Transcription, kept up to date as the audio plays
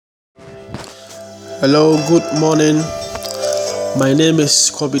Hello, good morning. My name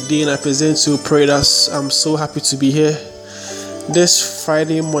is Kobe Dean. I present to Prayers. I'm so happy to be here. This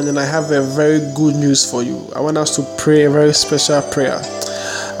Friday morning, I have a very good news for you. I want us to pray a very special prayer.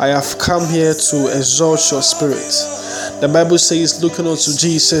 I have come here to exalt your spirit. The Bible says, looking unto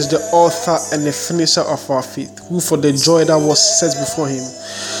Jesus, the author and the finisher of our faith, who for the joy that was set before him.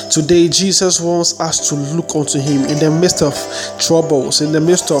 Today, Jesus wants us to look unto him in the midst of troubles, in the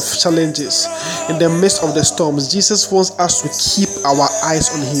midst of challenges, in the midst of the storms. Jesus wants us to keep our eyes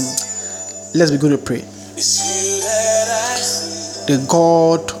on him. Let's begin to pray. The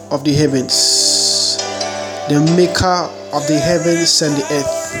God of the heavens, the maker of the heavens and the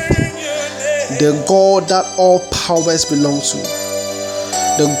earth, the God that all powers belong to,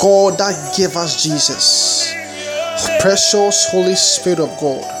 the God that gave us Jesus, precious Holy Spirit of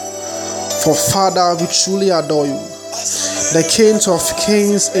God. For Father, we truly adore you, the King of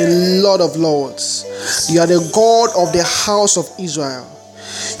kings and Lord of lords. You are the God of the house of Israel.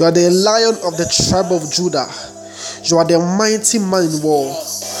 You are the Lion of the tribe of Judah. You are the mighty man in war.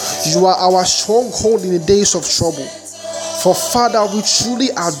 You are our stronghold in the days of trouble. For Father, we truly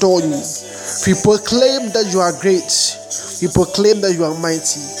adore you. We proclaim that you are great. We proclaim that you are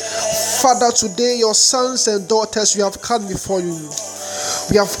mighty. Father, today your sons and daughters, we have come before you.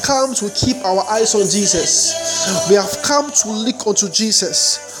 We have come to keep our eyes on Jesus. We have come to look unto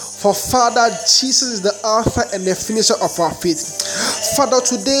Jesus. For Father, Jesus is the author and the finisher of our faith. Father,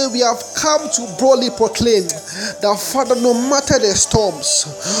 today we have come to boldly proclaim that, Father, no matter the storms,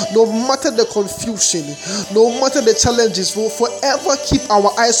 no matter the confusion, no matter the challenges, we'll forever keep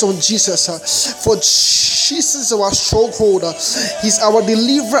our eyes on Jesus. For Jesus is our stronghold. He's our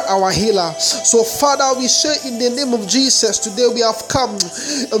deliverer, our healer. So, Father, we say in the name of Jesus, today we have come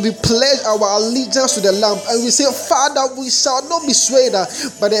and we pledge our allegiance to the Lamb. And we say, Father, we shall not be swayed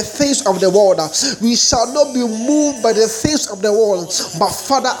by the things of the world. We shall not be moved by the things of the world. But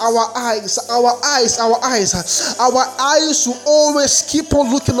Father, our eyes will always keep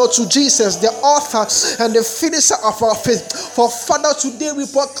on looking unto Jesus, the author and the finisher of our faith. For Father, today we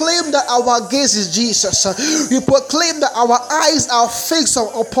proclaim that our gaze is Jesus. We proclaim that our eyes are fixed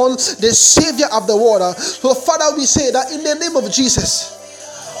upon the Savior of the world. So Father, we say that in the name of Jesus,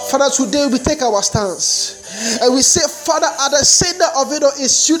 Father, today we take our stance and we say, Father, at the center of it all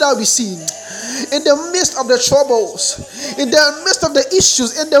is you that we see. In the midst of the troubles, in the midst of the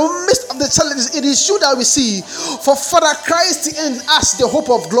issues, in the midst of the challenges, it is you that we see. For Father, Christ in us, the hope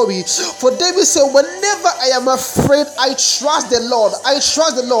of glory. For David said, whenever I am afraid, I trust the Lord. I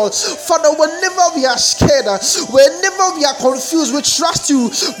trust the Lord. Father, whenever we are scared, whenever we are confused, we trust you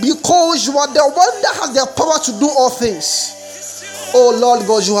because you are the one that has the power to do all things. Oh Lord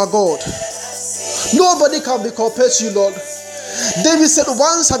God, you are God. Nobody can be compared to you, Lord. David said,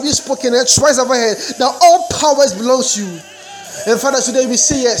 once have you spoken and twice have I heard that all powers belongs to you. And Father, today we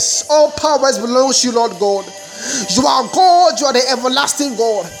say yes, all powers belongs to you, Lord God. You are God, you are the everlasting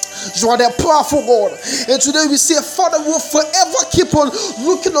God. You are the powerful God. And today we say, Father, we will forever keep on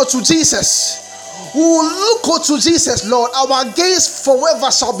looking unto Jesus. We will look unto Jesus, Lord. Our gaze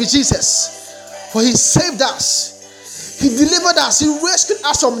forever shall be Jesus. For he saved us. He delivered us. He rescued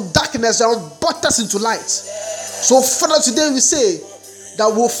us from darkness and brought us into light. So, Father, today we say that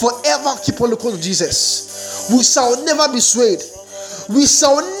we'll forever keep on looking to Jesus. We shall never be swayed. We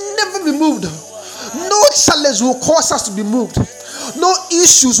shall never be moved. No challenge will cause us to be moved. No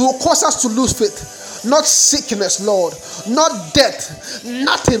issues will cause us to lose faith. Not sickness, Lord. Not death.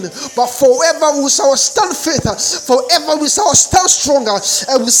 Nothing. But forever we shall stand faith. Forever we shall stand stronger.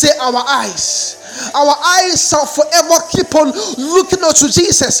 And we say our eyes shall forever keep on looking unto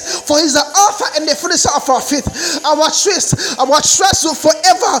Jesus, for he's the author and the finisher of our faith. Our trust will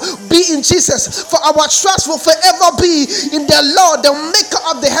forever be in Jesus, for our trust will forever be in the Lord, the maker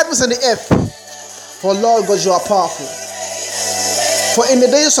of the heavens and the earth. For Lord God, you are powerful. For in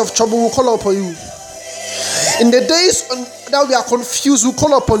the days of trouble, we call upon you. In the days that we are confused, we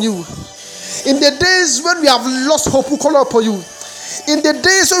call upon you. In the days when we have lost hope, we call upon you. In the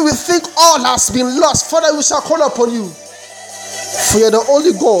days when we think all has been lost, Father, we shall call upon you. For you are the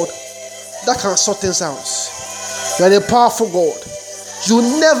only God that can sort things out. You are the powerful God. You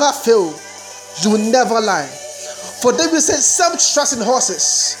never fail. You never lie. For David said, some trust in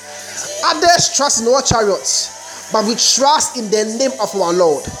horses, others trust in our chariots, but we trust in the name of our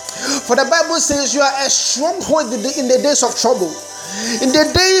Lord. For the Bible says you are a stronghold in the days of trouble. In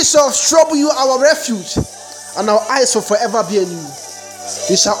the days of trouble, you are our refuge, and our eyes will forever be on you.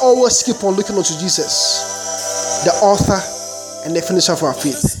 We shall always keep on looking unto Jesus, the author and the finisher of our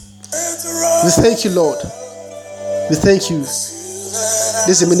faith. We thank you, Lord. We thank you. This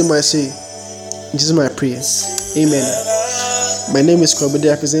is the minimum I say. In Jesus' name I pray. Amen. My name is Kobede.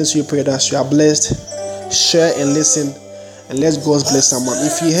 I present to you prayer that you are blessed. Share and listen, and let God bless someone.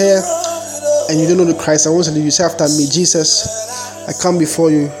 If you're here and you don't know the Christ, I want you to say after me, Jesus, I come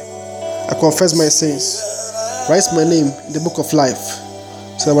before you. I confess my sins. Write my name in the book of life,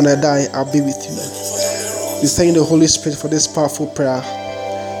 so that when I die, I'll be with you. We thank the Holy Spirit for this powerful prayer.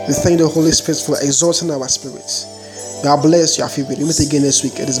 We thank the Holy Spirit for exalting our spirits. You are blessed. You are favored. We meet again next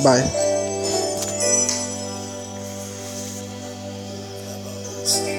week. It is bye.